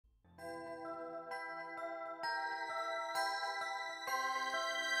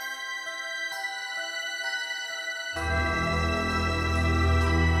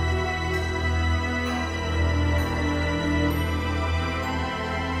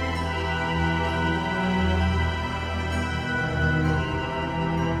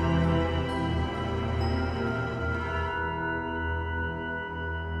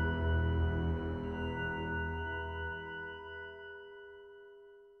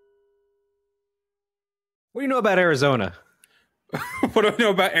What do you know about Arizona? What do I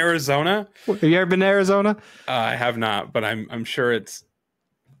know about Arizona? Have you ever been to Arizona? I have not, but I'm sure it's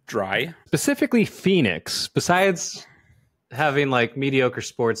dry. Specifically Phoenix. Besides having like mediocre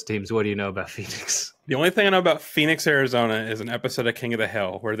sports teams, what do you know about Phoenix? The only thing I know about Phoenix, Arizona is an episode of King of the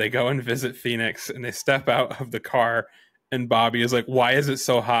Hill where they go and visit Phoenix and they step out of the car and Bobby is like, "Why is it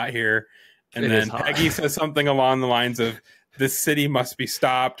so hot here?" And then Peggy says something along the lines of, "This city must be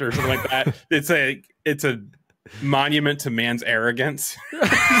stopped" or something like that. It's a monument to man's arrogance.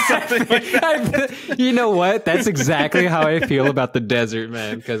 Something like that. You know what? That's exactly how I feel about the desert,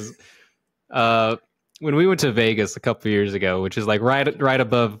 man. Because when we went to Vegas a couple of years ago, which is like right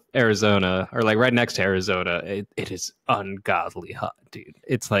above Arizona, or like right next to Arizona, it is ungodly hot, dude.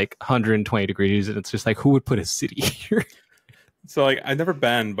 It's like 120 degrees, and it's just like, who would put a city here? So like, I've never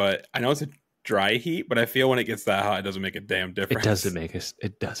been, but I know it's a dry heat. But I feel when it gets that hot, it doesn't make a damn difference. It doesn't make us.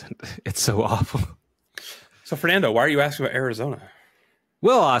 It doesn't. It's so awful. So Fernando, why are you asking about Arizona?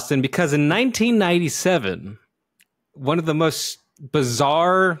 Well, Austin, because in 1997, one of the most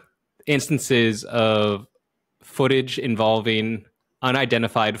bizarre instances of footage involving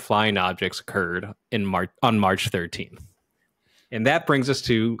unidentified flying objects occurred on March 13th. And that brings us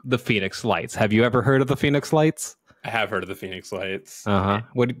to the Phoenix Lights. Have you ever heard of the Phoenix Lights? I have heard of the Phoenix Lights. Uh-huh.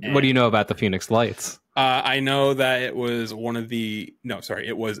 What do you know about the Phoenix Lights? I know that it was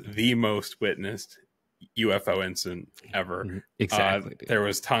it was the most witnessed UFO incident ever. Exactly.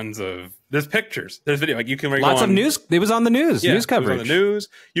 There's pictures, there's video, like you can lots of news. It was on the news. News coverage. It was on the news.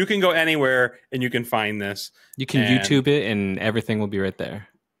 You can go anywhere and you can find this. You can YouTube it and everything will be right there.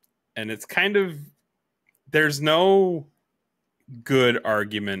 And it's kind of, there's no good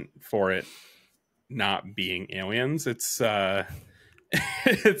argument for it not being aliens. They're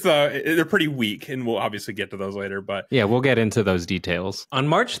pretty weak, and we'll obviously get to those later, but yeah, we'll get into those details. On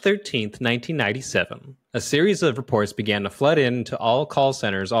March 13th, 1997, a series of reports began to flood into all call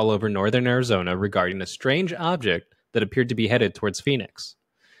centers all over northern Arizona regarding a strange object that appeared to be headed towards Phoenix.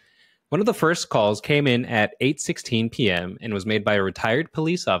 One of the first calls came in at 8:16 p.m. and was made by a retired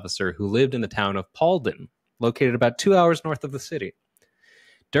police officer who lived in the town of Paulden, located about 2 hours north of the city.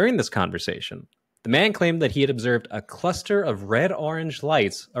 During this conversation, the man claimed that he had observed a cluster of red-orange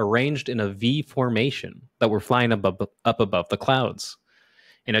lights arranged in a V formation that were flying up above the clouds.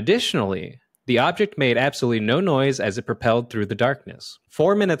 And additionally, the object made absolutely no noise as it propelled through the darkness.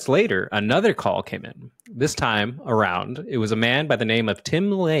 4 minutes later, another call came in. This time around, it was a man by the name of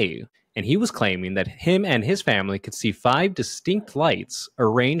Tim Lay, and he was claiming that him and his family could see 5 distinct lights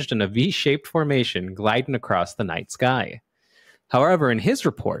arranged in a V-shaped formation gliding across the night sky. However, in his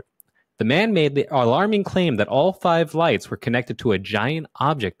report, the man made the alarming claim that all 5 lights were connected to a giant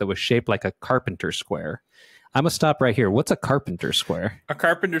object that was shaped like a carpenter square. I'm going to stop right here. What's a carpenter square? A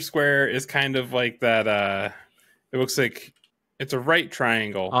carpenter square is kind of like that. It looks like it's a right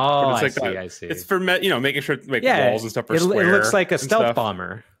triangle. Oh, but it's I see. It's for making sure walls and stuff are square. It looks like a stealth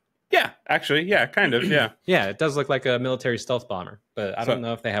bomber. Yeah, actually, yeah, kind of, yeah. Yeah, it does look like a military stealth bomber, but I don't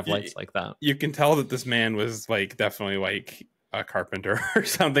know if they have lights like that. You can tell that this man was like definitely like a carpenter or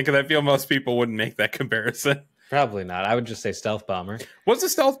something, because I feel most people wouldn't make that comparison. Probably not. I would just say stealth bomber. Was the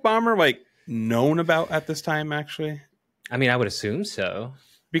stealth bomber like known about at this time, actually? I mean, I would assume so,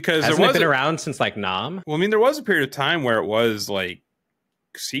 because hasn't it been around since like Nam? Well, I mean, there was a period of time where it was like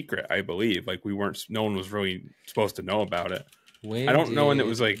secret, I believe. Like no one was really supposed to know about it. I don't know when it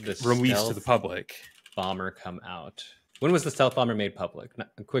was like released to the public. Bomber come out. When was the stealth bomber made public?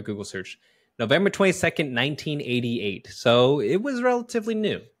 A quick Google search. November 22nd, 1988. So it was relatively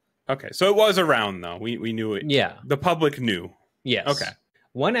new. Okay, so it was around, though. We knew it. Yeah. The public knew. Yes. Okay.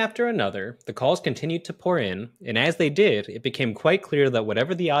 One after another, the calls continued to pour in, and as they did, it became quite clear that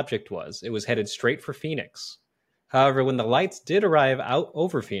whatever the object was, it was headed straight for Phoenix. However, when the lights did arrive out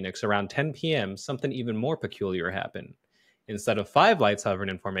over Phoenix around 10 p.m., something even more peculiar happened. Instead of 5 lights hovering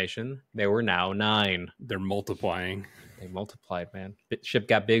in formation, there were now 9. They're multiplying. They multiplied, man. The ship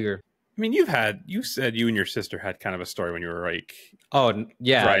got bigger. I mean, you said you and your sister had kind of a story when you were like, oh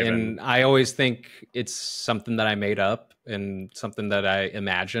yeah, driving. And I always think it's something that I made up and something that I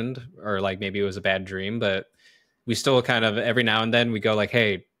imagined, or like maybe it was a bad dream, but we still kind of every now and then we go like,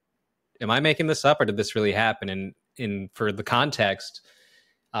 hey, am I making this up or did this really happen? And for the context,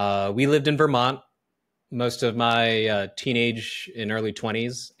 we lived in Vermont most of my teenage and early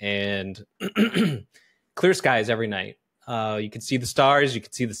 20s, and clear skies every night. You could see the stars, you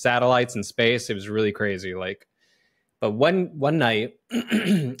could see the satellites in space. It was really crazy. But one night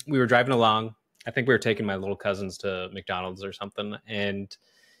we were driving along. I think we were taking my little cousins to McDonald's or something, and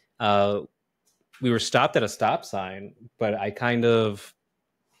we were stopped at a stop sign. But I kind of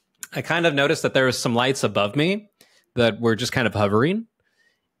I kind of noticed that there was some lights above me that were just kind of hovering.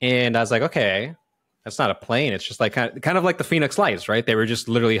 And I was like, okay, that's not a plane. It's just like kind of like the Phoenix lights, right? They were just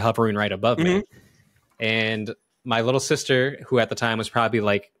literally hovering right above me. And my little sister, who at the time was probably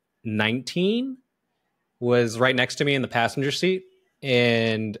like 19, was right next to me in the passenger seat.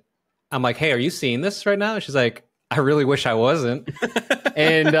 And I'm like, hey, are you seeing this right now? And she's like, I really wish I wasn't.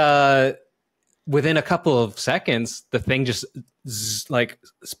 And within a couple of seconds, the thing just like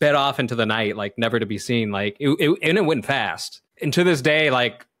sped off into the night, like never to be seen. Like and it went fast. And to this day,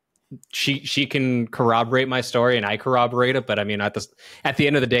 like she can corroborate my story and I corroborate it. But I mean, at the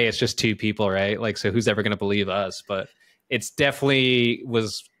end of the day, it's just two people, right? Like, so who's ever going to believe us? But it's definitely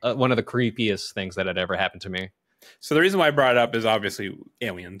was one of the creepiest things that had ever happened to me. So the reason why I brought it up is obviously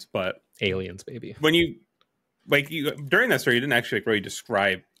aliens, but aliens, baby. When you during that story, you didn't actually really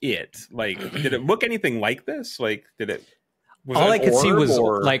describe it. Like, did it look anything like this? Like, did it? All I could see was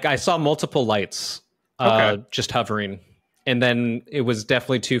like I saw multiple lights, just hovering. And then it was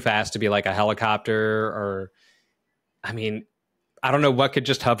definitely too fast to be like a helicopter or, I mean, I don't know what could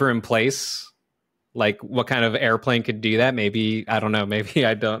just hover in place. Like what kind of airplane could do that? Maybe, I don't know. Maybe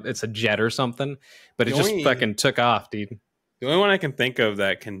it's a jet or something, but it just fucking took off, dude. The only one I can think of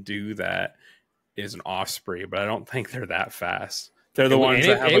that can do that is an Osprey, but I don't think they're that fast. They're the ones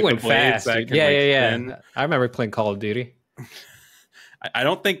that have went fast. Yeah. I remember playing Call of Duty. I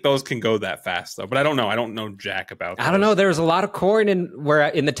don't think those can go that fast though, but I don't know. I don't know jack about those. I don't know. There was a lot of corn in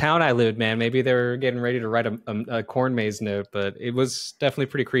the town I lived, man. Maybe they were getting ready to write a corn maze note, but it was definitely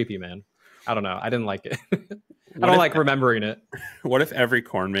pretty creepy, man. I don't know. I didn't like it. I don't like remembering it. What if every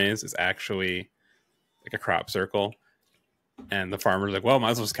corn maze is actually like a crop circle? And the farmer's like, well,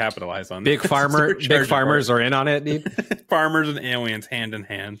 might as well just capitalize on big farmers are in on it, dude. Farmers and aliens hand in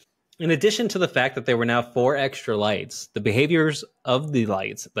hand. In addition to the fact that there were now 4 extra lights, the behaviors of the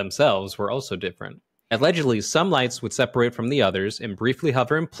lights themselves were also different. Allegedly, some lights would separate from the others and briefly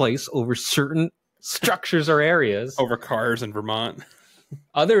hover in place over certain structures or areas. Over cars in Vermont.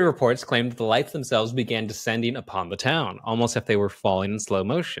 Other reports claimed that the lights themselves began descending upon the town, almost if they were falling in slow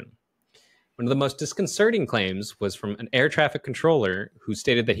motion. One of the most disconcerting claims was from an air traffic controller who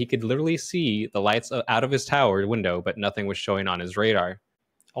stated that he could literally see the lights out of his tower window, but nothing was showing on his radar.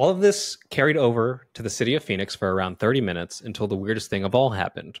 All of this carried over to the city of Phoenix for around 30 minutes until the weirdest thing of all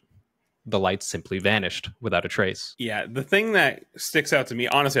happened. The lights simply vanished without a trace. Yeah, the thing that sticks out to me,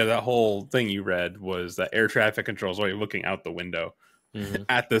 honestly, that whole thing you read was that air traffic controls are looking out the window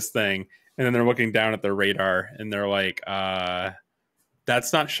at this thing, and then they're looking down at their radar, and they're like,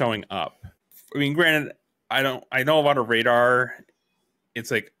 that's not showing up. I mean, granted, I know a lot of radar,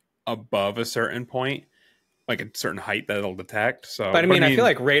 it's like above a certain point, like a certain height that it'll detect. So, but I mean, I feel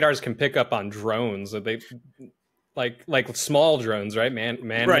like radars can pick up on drones. That they like small drones, right? Man,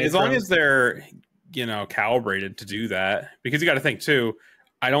 right. As long as they're calibrated to do that, because you got to think too.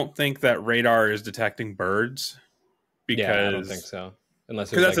 I don't think that radar is detecting birds. Because I don't think so,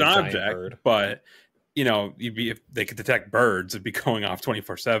 unless that's an object. Bird. But if they could detect birds, it'd be going off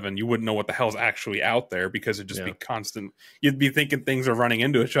 24/7. You wouldn't know what the hell's actually out there because it'd just be constant. You'd be thinking things are running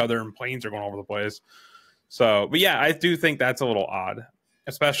into each other and planes are going over the place. So, but yeah, I do think that's a little odd,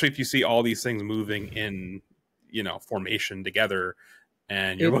 especially if you see all these things moving in, formation together,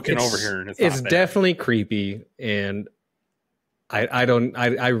 and you're looking over here and it's definitely creepy. And I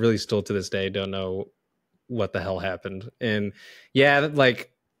really still to this day don't know what the hell happened. And yeah,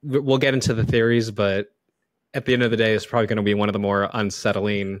 like we'll get into the theories, but at the end of the day, it's probably going to be one of the more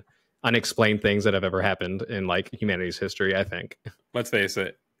unsettling, unexplained things that have ever happened in like humanity's history, I think. Let's face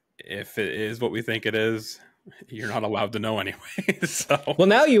it. If it is what we think it is, you're not allowed to know anyway. So. Well,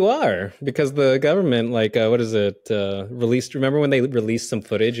 now you are, because the government, like, released. Remember when they released some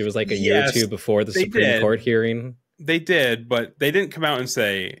footage? It was like a year or two before the Supreme Court hearing. They did, but they didn't come out and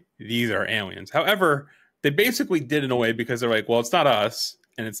say these are aliens. However, they basically did in a way because they're like, well, it's not us,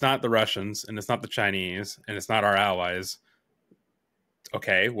 and it's not the Russians, and it's not the Chinese, and it's not our allies.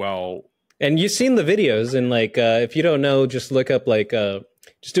 Okay, well. And you've seen the videos, and like, if you don't know, just look up like.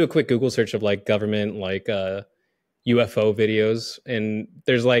 Just do a quick Google search of like government, like UFO videos. And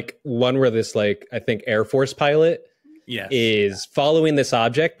there's like one where this, like, I think Air Force pilot is following this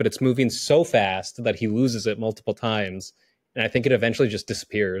object, but it's moving so fast that he loses it multiple times. And I think it eventually just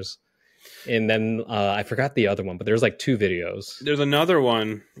disappears. And then I forgot the other one, but there's like 2 videos. There's another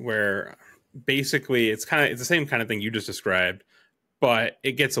one where basically it's the same kind of thing you just described, but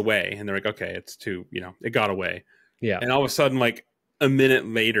it gets away. And they're like, okay, it got away. Yeah. And all of a sudden, like, a minute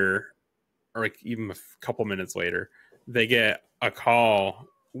later, or like even a couple minutes later, they get a call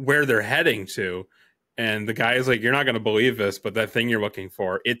where they're heading to, And the guy is like, you're not going to believe this, but that thing you're looking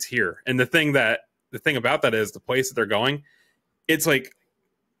for, it's here. And the thing about that is the place that they're going, it's like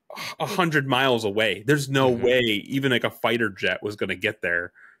 100 miles away. There's no way even like a fighter jet was going to get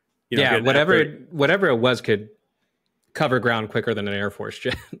there. Whatever it was could cover ground quicker than an Air Force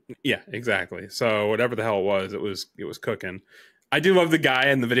jet. Yeah, exactly. So whatever the hell it was cooking. I do love the guy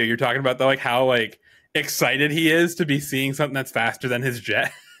in the video you're talking about, though, like how like excited he is to be seeing something that's faster than his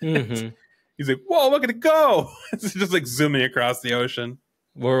jet. He's like, whoa, look at it go. It's just like zooming across the ocean.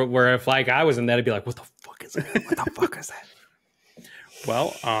 Where if like I was in that, I'd be like, what the fuck is that? What the fuck is that?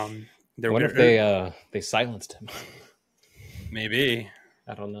 Well, what if they silenced him? Maybe.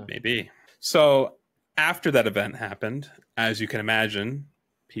 I don't know. Maybe. So after that event happened, as you can imagine,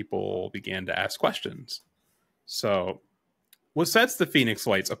 people began to ask questions. So what sets the Phoenix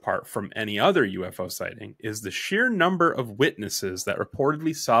Lights apart from any other UFO sighting is the sheer number of witnesses that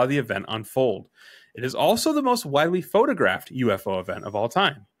reportedly saw the event unfold. It is also the most widely photographed UFO event of all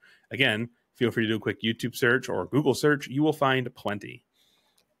time. Again, feel free to do a quick YouTube search or Google search. You will find plenty.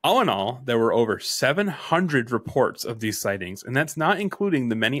 All in all, there were over 700 reports of these sightings, and that's not including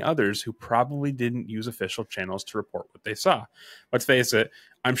the many others who probably didn't use official channels to report what they saw. Let's face it,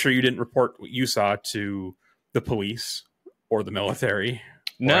 I'm sure you didn't report what you saw to the police or the military.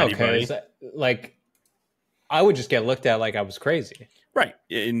 No, because like I would just get looked at like I was crazy. Right.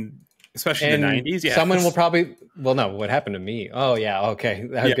 Especially in the 90s. Yeah. Someone will probably, well, no, what happened to me? Oh, yeah. Okay.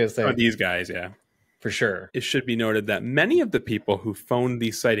 I was going to say. These guys, yeah. For sure. It should be noted that many of the people who phoned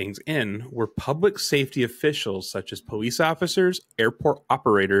these sightings in were public safety officials such as police officers, airport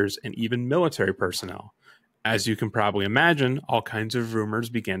operators, and even military personnel. As you can probably imagine, all kinds of rumors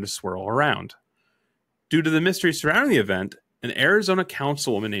began to swirl around. Due to the mystery surrounding the event, an Arizona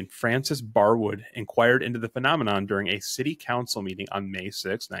councilwoman named Frances Barwood inquired into the phenomenon during a city council meeting on May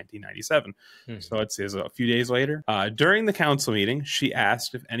 6, 1997. So let's see, a few days later. During the council meeting, she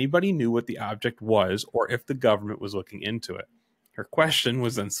asked if anybody knew what the object was or if the government was looking into it. Her question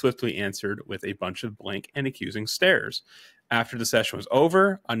was then swiftly answered with a bunch of blank and accusing stares. After the session was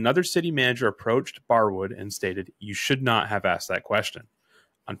over, another city manager approached Barwood and stated, "You should not have asked that question."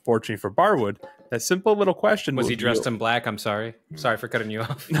 Unfortunately for Barwood, that simple little question was he dressed in black? I'm sorry. Sorry for cutting you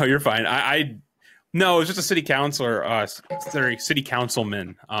off. No, you're fine. No, it was just a city councilor, city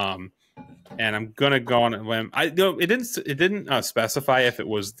councilman. And I'm gonna go on a limb. It didn't specify if it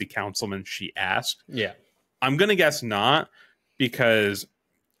was the councilman she asked. Yeah, I'm gonna guess not, because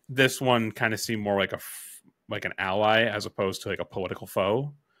this one kind of seemed more like an ally as opposed to like a political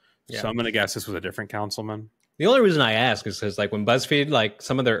foe. Yeah. So I'm gonna guess this was a different councilman. The only reason I ask is because, like, when BuzzFeed, like,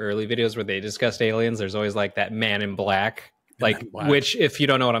 some of their early videos where they discussed aliens, there's always, like, that man in black. Which, if you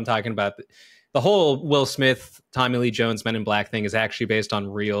don't know what I'm talking about, the whole Will Smith, Tommy Lee Jones Men in Black thing is actually based on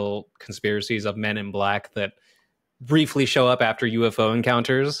real conspiracies of men in black that briefly show up after UFO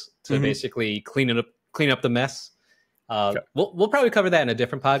encounters to basically clean up the mess. Okay. We'll probably cover that in a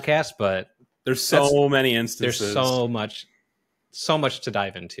different podcast, but there's so many instances. There's so much to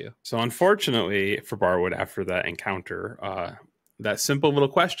dive into. So unfortunately for Barwood, after that encounter, that simple little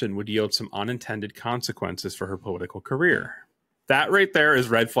question would yield some unintended consequences for her political career. That right there is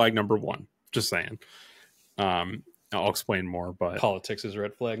red flag number one. Just saying. I'll explain more, but politics is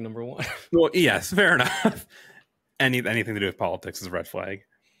red flag number one. Well, yes, fair enough. Anything to do with politics is a red flag.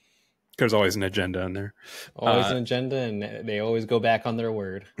 There's always an agenda in there. Always an agenda, and they always go back on their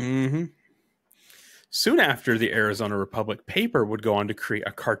word. Mm-hmm. Soon after, the Arizona Republic paper would go on to create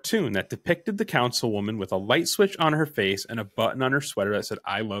a cartoon that depicted the councilwoman with a light switch on her face and a button on her sweater that said,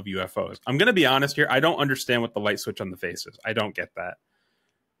 "I love UFOs." I'm going to be honest here. I don't understand what the light switch on the face is. I don't get that.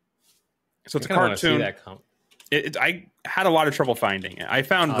 So it's a cartoon. I had a lot of trouble finding it. I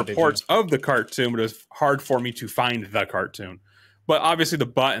found reports of the cartoon, but it was hard for me to find the cartoon. But obviously the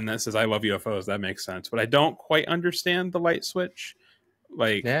button that says "I love UFOs," that makes sense. But I don't quite understand the light switch.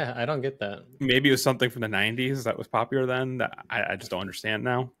 Yeah, I don't get that. Maybe it was something from the 90s that was popular then that I just don't understand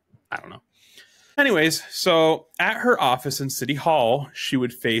now. I don't know. Anyways, so at her office in City Hall, she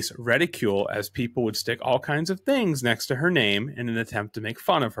would face ridicule as people would stick all kinds of things next to her name in an attempt to make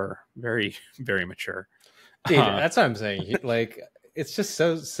fun of her. Very, very mature. Dude, that's what I'm saying. Like, it's just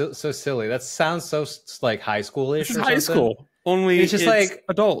so silly. That sounds so like high schoolish. It's high school. Only it's just like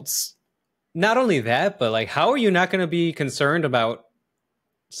adults. Not only that, but like, how are you not going to be concerned about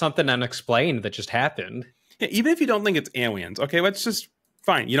something unexplained that just happened? Yeah, even if you don't think it's aliens, okay, let's just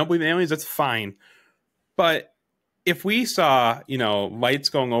fine. You don't believe in aliens, that's fine. But if we saw, lights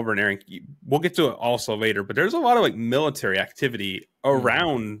going over an area, we'll get to it also later, but there's a lot of like military activity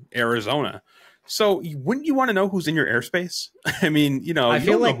around Arizona. So wouldn't you want to know who's in your airspace? I mean, I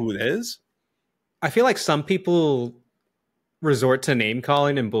feel like, know who it is. I feel like some people resort to name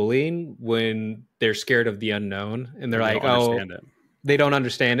calling and bullying when they're scared of the unknown, and they're like, oh, they don't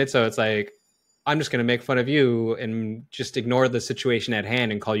understand it. So it's like, I'm just going to make fun of you and just ignore the situation at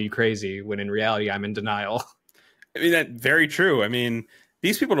hand and call you crazy, when in reality, I'm in denial. I mean, that's very true. I mean,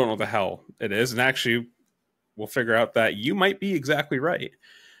 these people don't know what the hell it is. And actually, we'll figure out that you might be exactly right.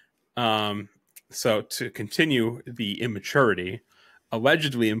 So to continue the immaturity,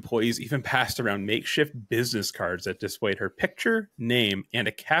 allegedly employees even passed around makeshift business cards that displayed her picture, name, and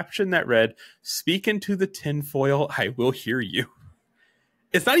a caption that read, "Speak into the tinfoil, I will hear you."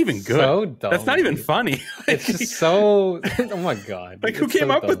 It's not even good. So dumb. That's not even funny. It's just so... Oh my God. Like, who came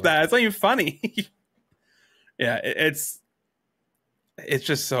up with that? It's not even funny. Yeah, it's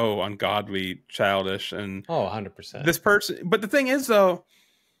just so ungodly, childish, and... Oh, 100%. This person... But the thing is, though,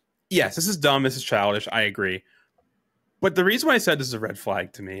 yes, this is dumb, this is childish, I agree. But the reason why I said this is a red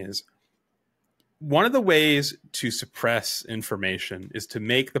flag to me is one of the ways to suppress information is to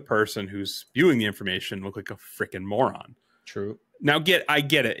make the person who's spewing the information look like a freaking moron. True. Now, I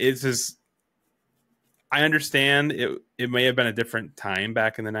get it. It's just, I understand it may have been a different time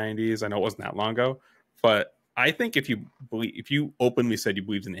back in the 90s. I know it wasn't that long ago, but I think if you openly said you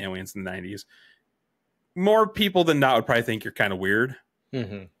believed in aliens in the 90s, more people than not would probably think you're kind of weird.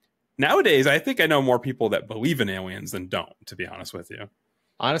 Mm-hmm. Nowadays, I think I know more people that believe in aliens than don't, to be honest with you.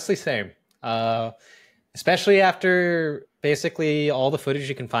 Honestly, same. Especially after basically all the footage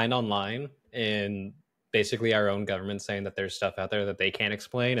you can find online, and basically our own government saying that there's stuff out there that they can't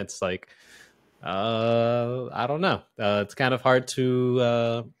explain. It's like, I don't know. It's kind of hard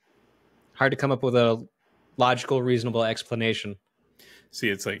to come up with a logical, reasonable explanation. See,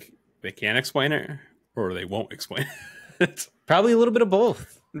 it's like they can't explain it, or they won't explain it. Probably a little bit of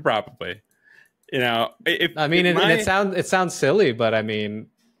both. Probably, you know. It sounds silly, but I mean,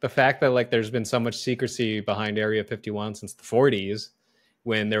 the fact that like there's been so much secrecy behind Area 51 since the 40s,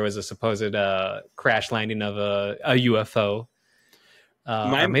 when there was a supposed crash landing of a UFO.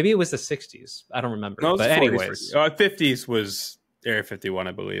 Or maybe it was the 60s. I don't remember. No, but anyways, 50s was Area 51,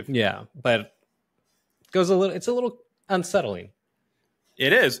 I believe. Yeah, but it's a little unsettling.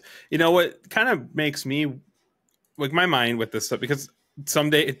 It is. You know what kind of makes me like my mind with this stuff, because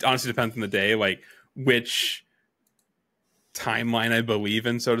someday it honestly depends on the day, like which timeline I believe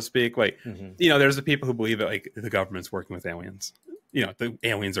in, so to speak. Like, you know, there's the people who believe that like the government's working with aliens. You know, the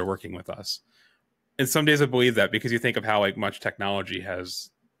aliens are working with us. And some days I believe that, because you think of how like much technology has,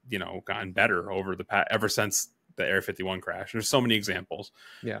 you know, gotten better over the past, ever since the Area 51 crash. There's so many examples.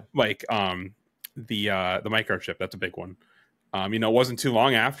 Yeah. Like the microchip, that's a big one. You know, it wasn't too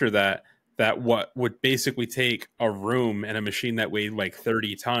long after that what would basically take a room and a machine that weighed like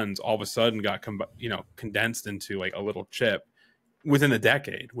 30 tons all of a sudden got condensed into like a little chip within a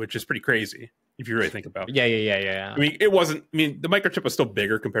decade, which is pretty crazy if you really think about it. Yeah. I mean, it wasn't. I mean, the microchip was still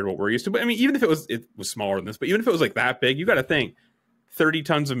bigger compared to what we're used to. But I mean, even if it was smaller than this, but even if it was like that big, you got to think 30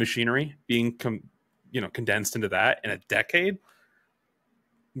 tons of machinery being condensed into that in a decade.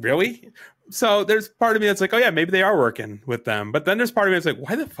 Really? So there's part of me that's like, oh yeah, maybe they are working with them. But then there's part of me that's like,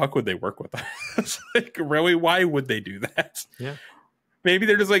 why the fuck would they work with us? Like, really? Why would they do that? Yeah. Maybe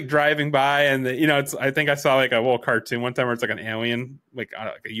they're just like driving by, and I think I saw like a little cartoon one time where it's like an alien, like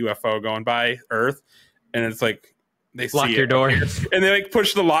a UFO going by Earth, and it's like they lock see your door, and they like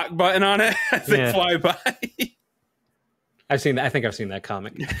push the lock button on it as they fly by. I think I've seen that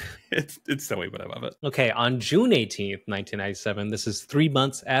comic. It's silly, but I love it. Okay, on June 18th, 1997, this is 3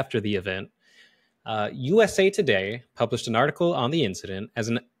 months after the event, USA Today published an article on the incident,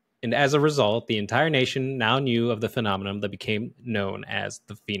 and as a result, the entire nation now knew of the phenomenon that became known as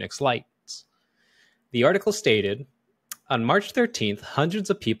the Phoenix Lights. The article stated, on March 13th,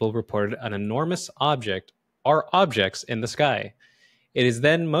 hundreds of people reported an enormous object or objects in the sky. It is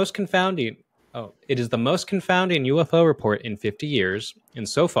the most confounding UFO report in 50 years, and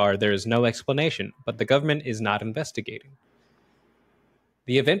so far there is no explanation, but the government is not investigating.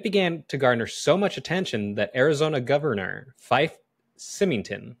 The event began to garner so much attention that Arizona Governor Fife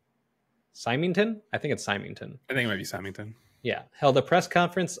Symington? I think it's Symington. I think it might be Symington. Yeah, held a press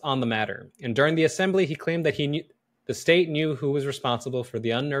conference on the matter, and during the assembly he claimed that the state knew who was responsible for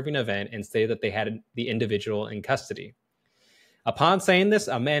the unnerving event and stated that they had the individual in custody. Upon saying this,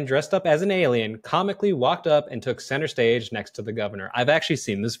 a man dressed up as an alien comically walked up and took center stage next to the governor. I've actually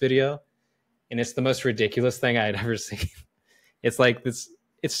seen this video, and it's the most ridiculous thing I had ever seen. It's like this.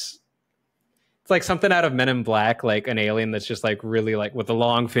 It's like something out of Men in Black, like an alien that's just like really like with the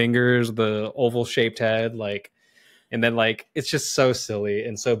long fingers, the oval shaped head, like, and then like it's just so silly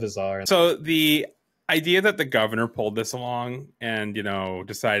and so bizarre. So idea that the governor pulled this along and, you know,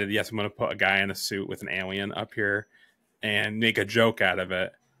 decided, yes, I'm going to put a guy in a suit with an alien up here and make a joke out of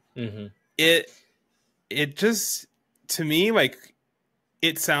it. Mm-hmm. It just, to me, like,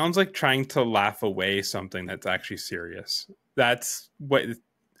 it sounds like trying to laugh away something that's actually serious. That's what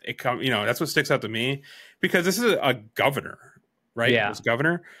that's what sticks out to me, because this is a governor, right? Yeah. This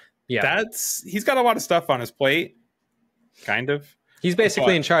governor. Yeah. He's got a lot of stuff on his plate, kind of. He's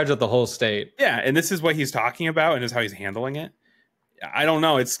basically in charge of the whole state. Yeah, and this is what he's talking about, and is how he's handling it. I don't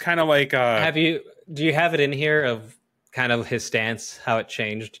know. It's kind of like do you have it in here of kind of his stance, how it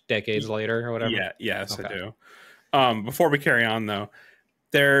changed decades later or whatever? Yeah, yes, okay. I do. Before we carry on, though,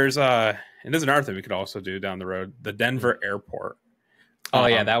 there's and there's another thing we could also do down the road, the Denver airport. Oh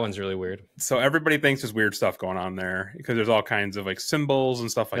yeah, that one's really weird. So everybody thinks there's weird stuff going on there because there's all kinds of like symbols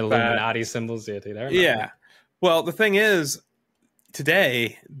and stuff like Illuminate that. symbols, yeah. Well, the thing is,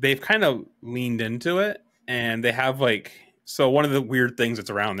 today they've kind of leaned into it, and they have like, so one of the weird things that's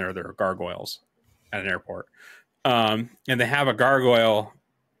around there are gargoyles at an airport. And they have a gargoyle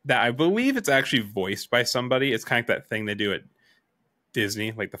that I believe it's actually voiced by somebody. It's kind of that thing they do at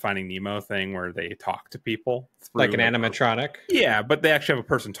Disney, like the Finding Nemo thing where they talk to people. Like an animatronic? Yeah, but they actually have a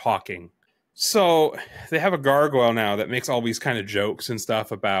person talking. So they have a gargoyle now that makes all these kind of jokes and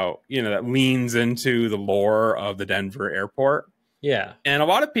stuff about, you know, that leans into the lore of the Denver airport. Yeah. And a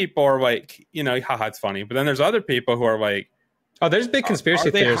lot of people are like, you know, haha, it's funny. But then there's other people who are like, oh, there's big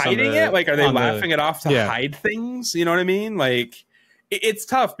conspiracy theories. Are they hiding it? Like, are they laughing it off to hide things? You know what I mean? Like, it's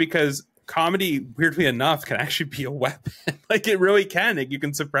tough because comedy, weirdly enough, can actually be a weapon. Like, it really can. Like, you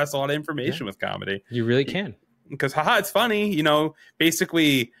can suppress a lot of information with comedy. You really can. Because, haha, it's funny. You know,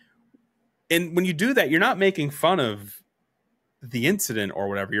 basically, and when you do that, you're not making fun of the incident or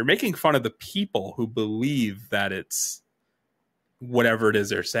whatever. You're making fun of the people who believe that it's whatever it is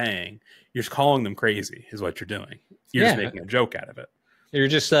they're saying. You're just calling them crazy is what you're doing. You're just making a joke out of it. You're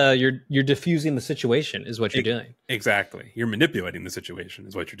just you're diffusing the situation is what you're doing. Exactly. You're manipulating the situation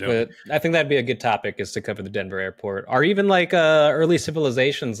is what you're doing. But I think that'd be a good topic, is to cover the Denver airport, or even like early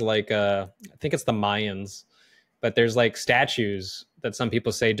civilizations, like I think it's the Mayans, but there's like statues that some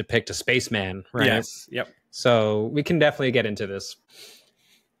people say depict a spaceman, right? Yes. Yep. So we can definitely get into this.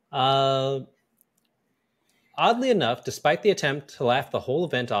 Oddly enough, despite the attempt to laugh the whole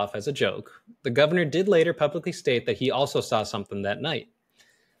event off as a joke, the governor did later publicly state that he also saw something that night.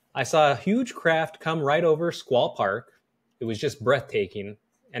 I saw a huge craft come right over Squall Park. It was just breathtaking.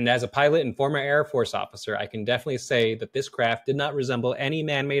 And as a pilot and former Air Force officer, I can definitely say that this craft did not resemble any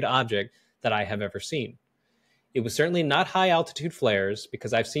man-made object that I have ever seen. It was certainly not high-altitude flares,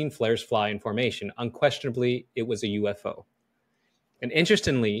 because I've seen flares fly in formation. Unquestionably, it was a UFO. And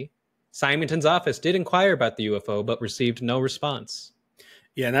interestingly, Simonton's office did inquire about the UFO, but received no response.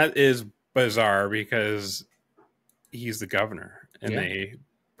 Yeah, and that is bizarre because he's the governor, and they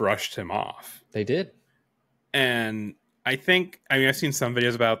brushed him off. They did. And I've seen some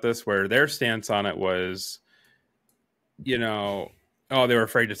videos about this where their stance on it was, you know, oh, they were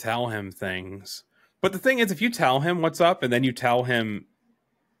afraid to tell him things. But the thing is, if you tell him what's up and then you tell him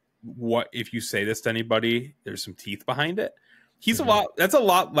what, if you say this to anybody, there's some teeth behind it. That's a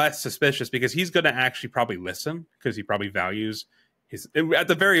lot less suspicious, because he's going to actually probably listen, because he probably values at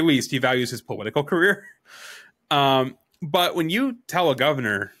the very least, he values his political career. But when you tell a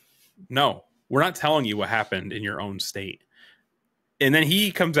governor, no, we're not telling you what happened in your own state, and then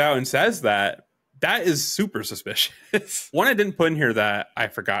he comes out and says that is super suspicious. One I didn't put in here that I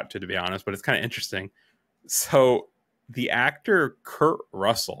forgot to be honest, but it's kind of interesting. So the actor Kurt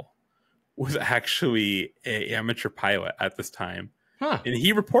Russell was actually an amateur pilot at this time. And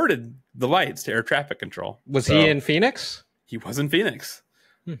he reported the lights to air traffic control. Was he in Phoenix? He was in Phoenix.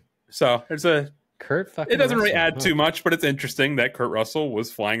 So there's a Kurt fucking It doesn't really Russell. add too much, but it's interesting that Kurt Russell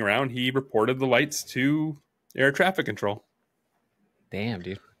was flying around. He reported the lights to air traffic control. Damn,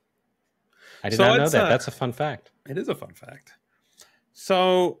 dude. I did not know that. That's a fun fact. It is a fun fact.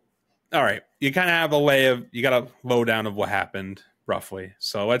 So, all right. You kind of have you got a lowdown of what happened, roughly.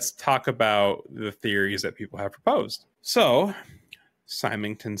 So let's talk about the theories that people have proposed. So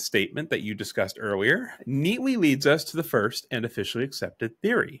Simonton's statement that you discussed earlier neatly leads us to the first and officially accepted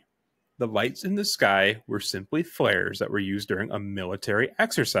theory. The lights in the sky were simply flares that were used during a military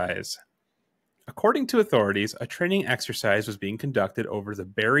exercise. According to authorities, a training exercise was being conducted over the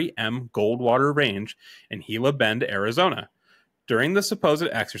Barry M. Goldwater Range in Gila Bend, Arizona. During the supposed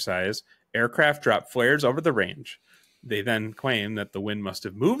exercise, aircraft dropped flares over the range. They then claim that the wind must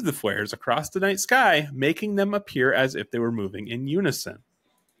have moved the flares across the night sky, making them appear as if they were moving in unison.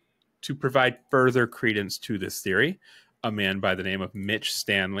 To provide further credence to this theory, a man by the name of Mitch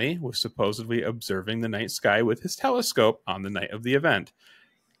Stanley was supposedly observing the night sky with his telescope on the night of the event.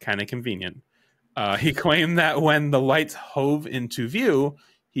 Kind of convenient. He claimed that when the lights hove into view,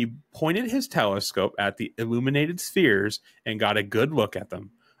 he pointed his telescope at the illuminated spheres and got a good look at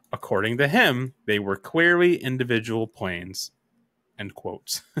them. According to him, they were clearly individual planes. End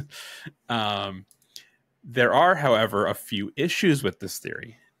quotes. There are, however, a few issues with this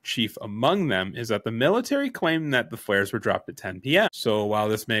theory. Chief among them is that the military claimed that the flares were dropped at 10 p.m. So while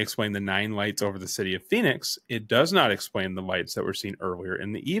this may explain the 9 lights over the city of Phoenix, it does not explain the lights that were seen earlier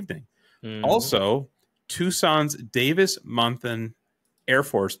in the evening. Also, Tucson's Davis-Monthan Air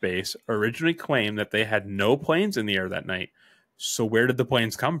Force Base originally claimed that they had no planes in the air that night. So where did the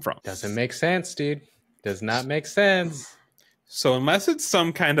planes come from? Doesn't make sense, dude. Does not make sense. So unless it's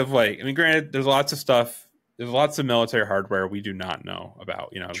some kind of like, I mean, granted, there's lots of stuff. There's lots of military hardware we do not know about.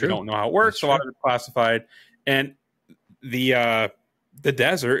 You know, True. We don't know how it works. A lot of it's classified. And the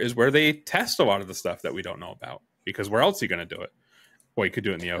desert is where they test a lot of the stuff that we don't know about. Because where else are you going to do it? Well, you could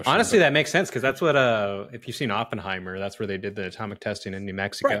do it in the ocean. Honestly, that makes sense because that's what, if you've seen Oppenheimer, that's where they did the atomic testing in New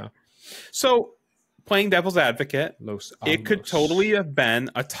Mexico. Right. So, playing devil's advocate, it could totally have been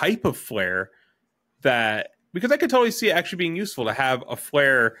a type of flare that, because I could totally see it actually being useful to have a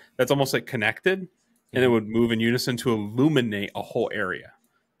flare that's almost like connected and it would move in unison to illuminate a whole area.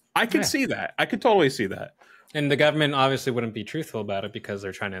 I could see that. I could totally see that. And the government obviously wouldn't be truthful about it because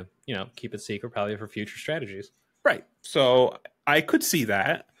they're trying to, keep it secret probably for future strategies. Right. So I could see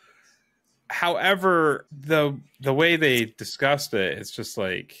that. However, the way they discussed it, it's just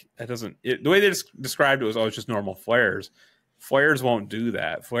like, it doesn't, the way they described it was, it's just normal flares. Flares won't do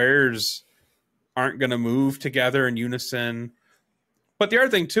that. Flares aren't going to move together in unison. But the other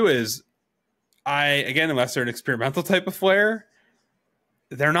thing too is, again, unless they're an experimental type of flare,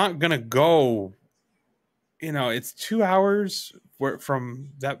 they're not going to go, it's 2 hours from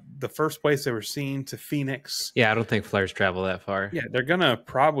the first place they were seen to Phoenix. Yeah, I don't think flares travel that far. Yeah, they're gonna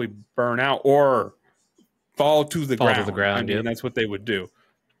probably burn out or fall to the ground. I mean, that's what they would do.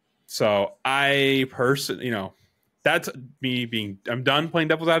 So I personally, that's me being. I'm done playing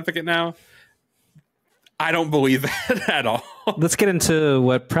devil's advocate now. I don't believe that at all. Let's get into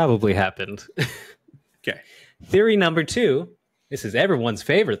what probably happened. Okay. Theory number 2. This is everyone's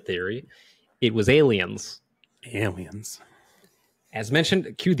favorite theory. It was aliens. Aliens. As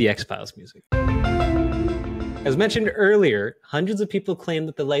mentioned, cue the X-Files music. As mentioned earlier, hundreds of people claim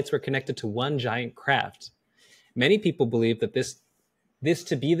that the lights were connected to one giant craft. Many people believe that this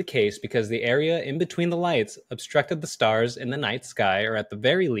to be the case because the area in between the lights obstructed the stars in the night sky, or at the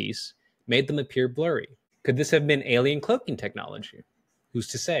very least, made them appear blurry. Could this have been alien cloaking technology? Who's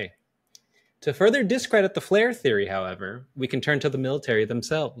to say? To further discredit the flare theory, however, we can turn to the military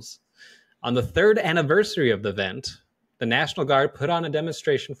themselves. On the 3rd anniversary of the event, the National Guard put on a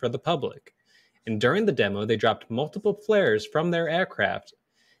demonstration for the public, and during the demo, they dropped multiple flares from their aircraft,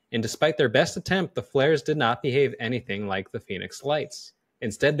 and despite their best attempt, the flares did not behave anything like the Phoenix lights.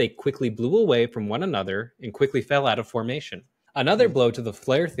 Instead, they quickly blew away from one another and quickly fell out of formation. Another blow to the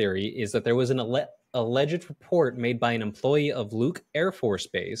flare theory is that there was an alleged report made by an employee of Luke Air Force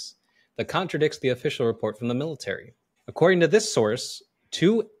Base that contradicts the official report from the military. According to this source,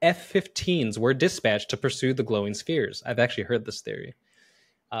 2 F-15s were dispatched to pursue the glowing spheres. I've actually heard this theory.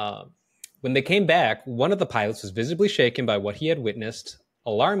 When they came back, one of the pilots was visibly shaken by what he had witnessed.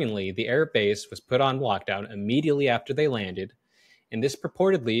 Alarmingly, the air base was put on lockdown immediately after they landed, and this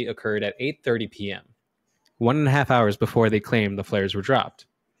purportedly occurred at 8:30 p.m., 1.5 hours before they claimed the flares were dropped.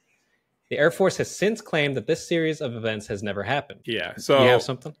 The Air Force has since claimed that this series of events has never happened. Yeah, so... You have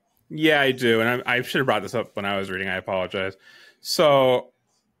something? Yeah, I do, and I should have brought this up when I was reading. I apologize. So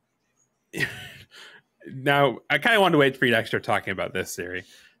now I kind of wanted to wait for you to actually start talking about this theory.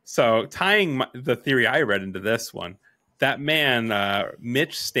 So tying the theory I read into this one, that man,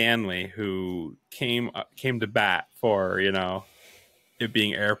 Mitch Stanley, who came to bat for, it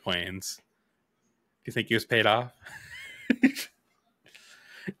being airplanes. Do you think he was paid off?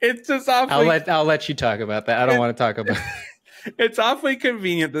 It's just awfully... I'll let you talk about that. I don't want to talk about it. It's awfully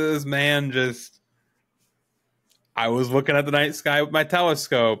convenient that this man just... I was looking at the night sky with my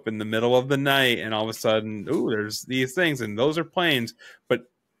telescope in the middle of the night, and all of a sudden, there's these things, and those are planes. But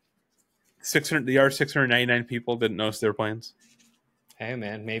 699 people didn't notice they were planes. Hey,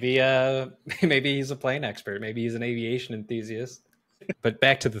 man, maybe he's a plane expert. Maybe he's an aviation enthusiast. But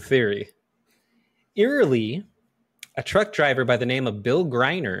back to the theory. Eerily, a truck driver by the name of Bill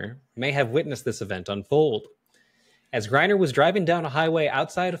Greiner may have witnessed this event unfold. As Greiner was driving down a highway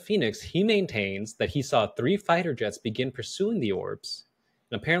outside of Phoenix, he maintains that he saw 3 fighter jets begin pursuing the orbs,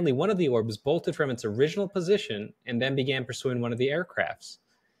 And apparently one of the orbs bolted from its original position and then began pursuing one of the aircrafts.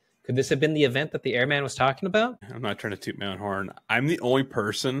 Could this have been the event that the airman was talking about? I'm not trying to toot my own horn. I'm the only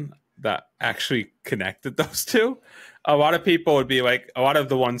person that actually connected those two. A lot of people would be like, a lot of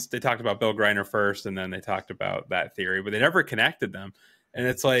the ones they talked about Bill Greiner first, and then they talked about that theory, but they never connected them. And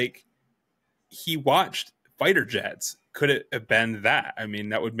it's like, he watched fighter jets. Could it have been that? I mean,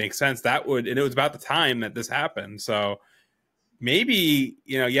 that would make sense. That would, and it was about the time that this happened. So maybe,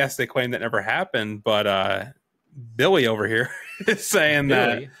 yes, they claim that never happened, but Billy over here is saying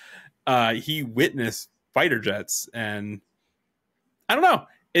that he witnessed fighter jets, and I don't know.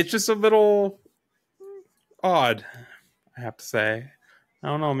 It's just a little odd, I have to say. I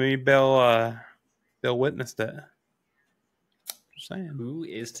don't know. Maybe Bill witnessed it. Just saying. Who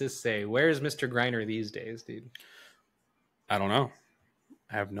is to say? Where's Mr. Greiner these days, dude? I don't know.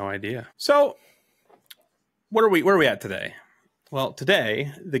 I have no idea. So, where are we at today? Well,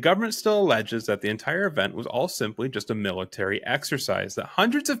 today, the government still alleges that the entire event was all simply just a military exercise that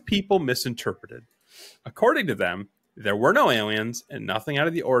hundreds of people misinterpreted. According to them, there were no aliens and nothing out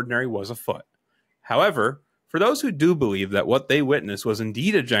of the ordinary was afoot. However, for those who do believe that what they witnessed was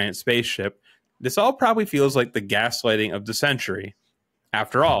indeed a giant spaceship, this all probably feels like the gaslighting of the century.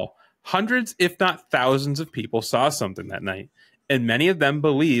 After all, hundreds, if not thousands of people saw something that night, and many of them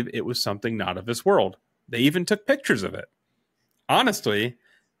believe it was something not of this world. They even took pictures of it. Honestly,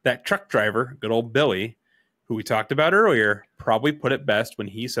 that truck driver, good old Billy, who we talked about earlier, probably put it best when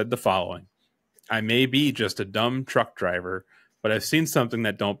he said the following. I may be just a dumb truck driver, but I've seen something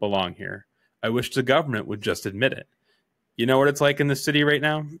that don't belong here. I wish the government would just admit it. You know what it's like in the city right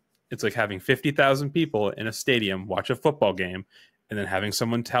now? It's like having 50,000 people in a stadium watch a football game and then having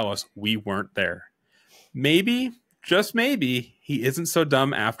someone tell us we weren't there. Maybe, just maybe, he isn't so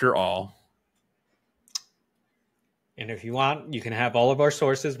dumb after all. And if you want, you can have all of our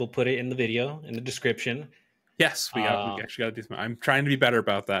sources. We'll put it in the video, in the description. Yes, we actually got to do something. I'm trying to be better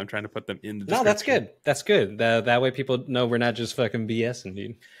about that. I'm trying to put them in the description. No, that's good. That's good. That way people know we're not just fucking BSing,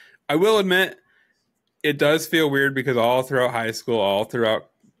 dude. I will admit, it does feel weird because all throughout high school, all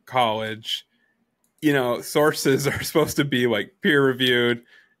throughout college, sources are supposed to be like peer-reviewed.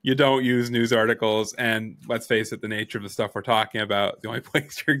 You don't use news articles, and let's face it, the nature of the stuff we're talking about, the only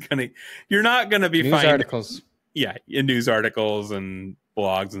place you're not gonna be news finding articles. Yeah, in news articles and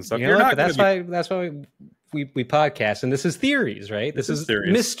blogs and stuff. That's why we podcast, and this is theories, right? This is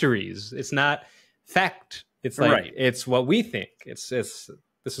theories. Mysteries. It's not fact. It's like right. It's what we think.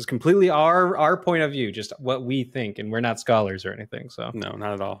 This is completely our point of view, just what we think, and we're not scholars or anything. So no,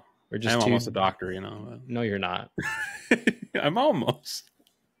 not at all. We're just I'm almost a doctor, No, you're not. I'm almost.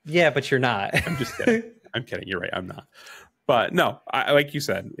 Yeah, but you're not. I'm just kidding. I'm kidding. You're right. I'm not. But no, like you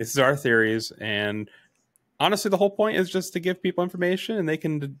said, this is our theories, and honestly, the whole point is just to give people information, and they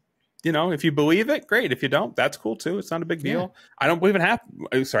can, if you believe it, great. If you don't, that's cool too. It's not a big deal. Yeah. I don't believe in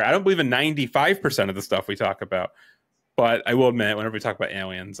 95% of the stuff we talk about. But I will admit, whenever we talk about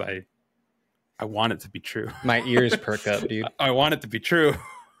aliens, I want it to be true. My ears perk up, dude. I want it to be true.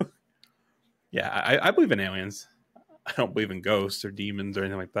 Yeah, I believe in aliens. I don't believe in ghosts or demons or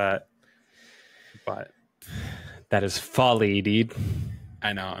anything like that. But that is folly, dude.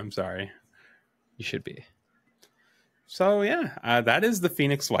 I know. I'm sorry. You should be. So yeah, that is the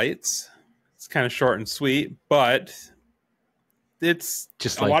Phoenix Lights. It's kind of short and sweet, but it's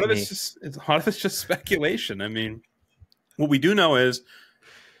just a lot of it's just speculation. I mean, what we do know is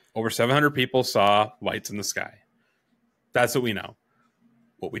over 700 people saw lights in the sky. That's what we know.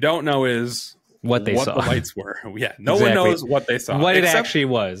 What we don't know is what the lights were. Yeah, no one knows what they saw. What it actually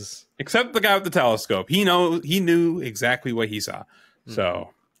was. Except the guy with the telescope. He knew exactly what he saw. Mm-hmm.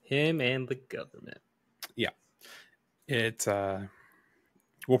 So him and the government. Yeah. It's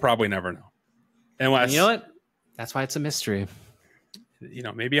we'll probably never know. Unless, you know what? That's why it's a mystery.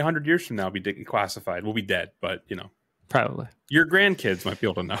 Maybe 100 years from now it'll be declassified. We'll be dead, but probably. Your grandkids might be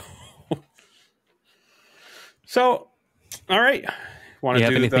able to know. So, all right. Do you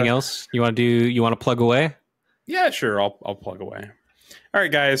have anything else you want to do? You want to plug away? Yeah, sure. I'll plug away. All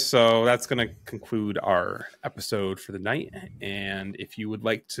right, guys. So that's going to conclude our episode for the night. And if you would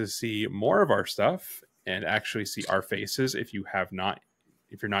like to see more of our stuff and actually see our faces, if you're not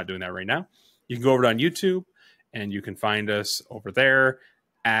doing that right now, you can go over on YouTube and you can find us over there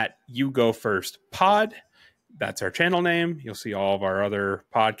at You Go First Pod. That's our channel name. You'll see all of our other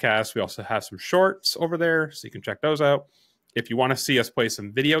podcasts. We also have some shorts over there, so you can check those out. If you want to see us play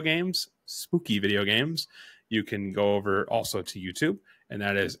some video games, spooky video games, you can go over also to YouTube, and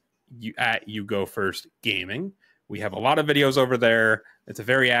that is at You Go First Gaming. We have a lot of videos over there. It's a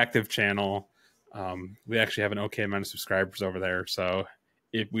very active channel. We actually have an okay amount of subscribers over there. So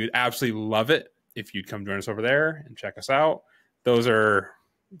if we'd absolutely love it if you'd come join us over there and check us out. Those are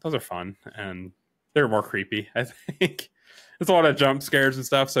fun, and they're more creepy, I think. There's a lot of jump scares and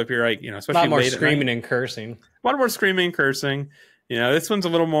stuff. So if you're like, especially a lot more late screaming night, and cursing. A lot more screaming and cursing. This one's a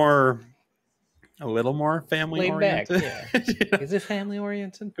little more family oriented. Yeah. Is it family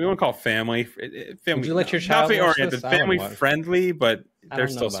oriented? We won't call it family. Would you let your child family oriented, family friendly, but they're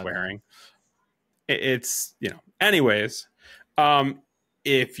still swearing. It's Anyways,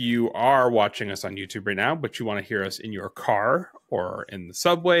 if you are watching us on YouTube right now, but you want to hear us in your car or in the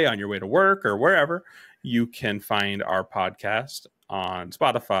subway on your way to work or wherever, you can find our podcast on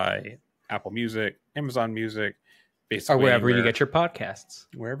Spotify, Apple Music, Amazon Music, basically, or wherever you get your podcasts.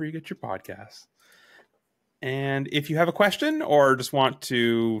 Wherever you get your podcasts. And if you have a question or just want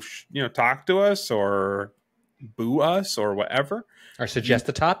to, talk to us or boo us or whatever, or suggest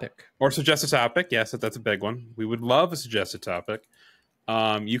a topic, yes, that's a big one. We would love a suggested topic.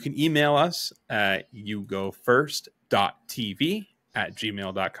 You can email us at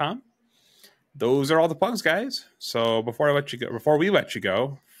yougofirst.tv@gmail.com. Those are all the plugs, guys. So before we let you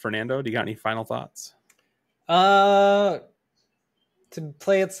go, Fernando, do you got any final thoughts? To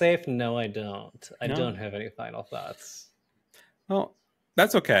play it safe, no, I don't. I don't have any final thoughts. Well,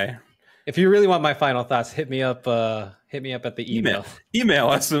 that's okay. If you really want my final thoughts, hit me up at the email. Email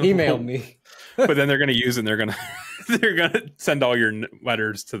us. Email me. But then they're going to use it and they're going to send all your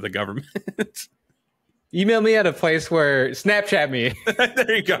letters to the government. Email me at a place where Snapchat me.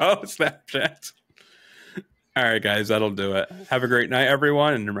 There you go. Snapchat. All right, guys, that'll do it. Have a great night,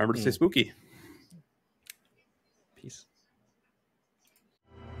 everyone. And remember to stay spooky.